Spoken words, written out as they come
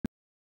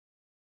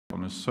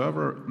on his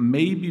server.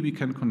 Maybe we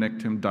can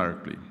connect him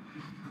directly.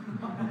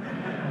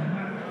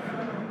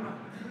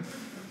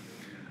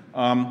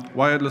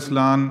 Wireless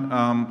LAN,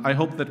 I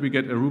hope that we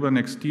get Aruba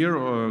next year,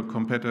 or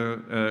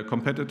a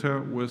competitor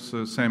with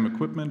the same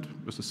equipment,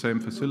 with the same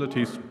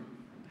facilities.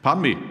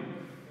 Pardon me?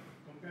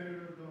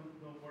 Competitors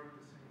don't work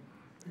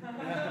the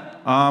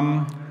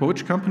same. For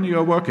which company you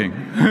are working?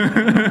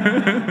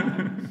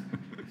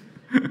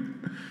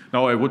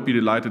 No, I would be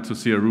delighted to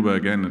see Aruba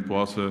again. It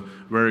was a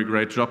very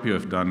great job you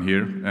have done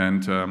here,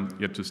 and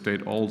yet to stay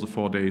all the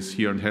 4 days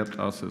here and helped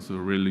us is a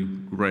really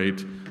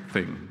great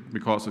thing,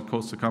 because it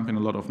costs the company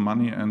a lot of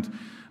money, and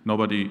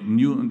nobody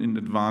knew in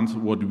advance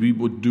what we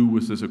would do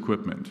with this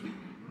equipment.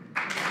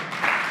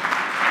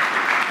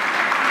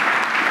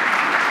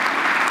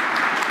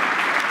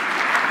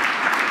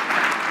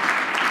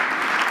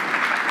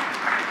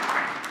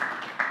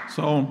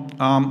 So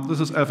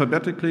this is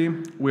alphabetically.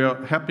 We are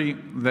happy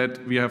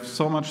that we have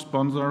so much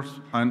sponsors,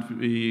 and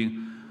we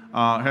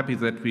are happy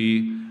that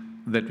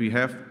we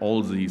have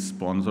all these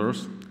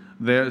sponsors.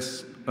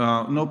 There's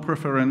no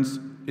preference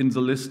in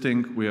the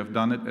listing. We have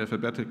done it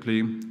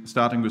alphabetically,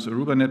 starting with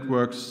Aruba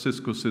Networks,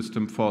 Cisco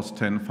System, Force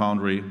 10,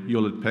 Foundry,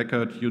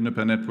 Hewlett-Packard,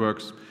 Juniper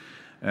Networks.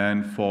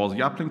 And for the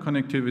uplink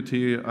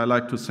connectivity, I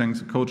like to thank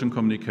the Cogent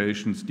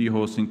Communications,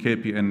 D-Hosting,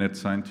 KPN,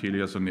 NetSign,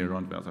 Telia, Sonera,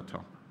 and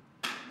Versatel.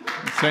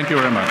 Thank you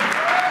very much.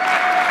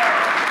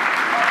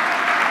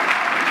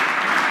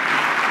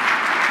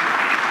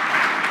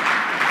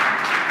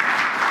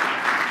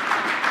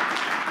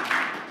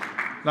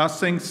 Last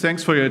thing,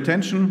 thanks for your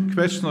attention.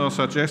 Questions or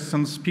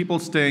suggestions? People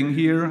staying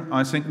here,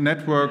 I think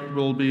network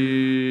will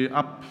be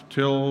up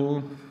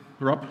till,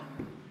 Rob?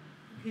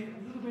 Yeah, a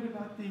little bit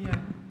about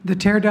the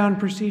teardown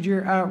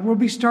procedure. We'll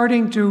be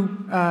starting to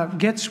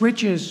get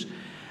switches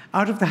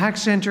out of the hack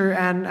center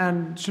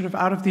and sort of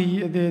out of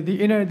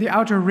the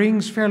outer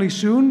rings fairly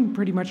soon,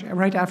 pretty much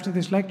right after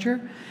this lecture.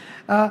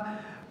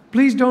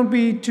 Please don't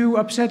be too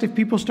upset if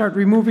people start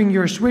removing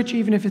your switch,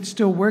 even if it's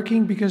still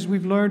working, because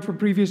we've learned from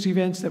previous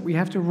events that we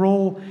have to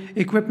roll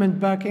equipment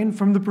back in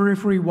from the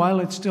periphery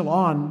while it's still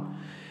on,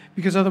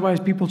 because otherwise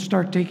people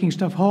start taking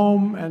stuff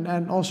home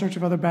and all sorts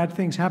of other bad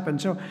things happen.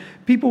 So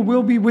people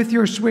will be with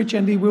your switch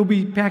and they will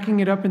be packing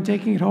it up and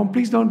taking it home.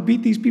 Please don't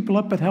beat these people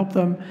up, but help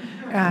them.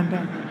 And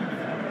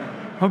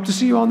hope to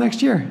see you all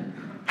next year.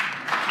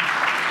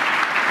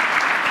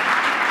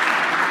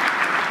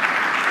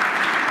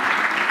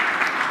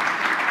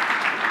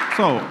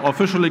 So,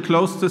 officially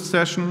close this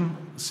session.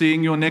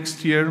 Seeing you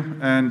next year,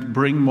 and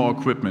bring more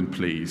equipment,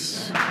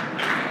 please.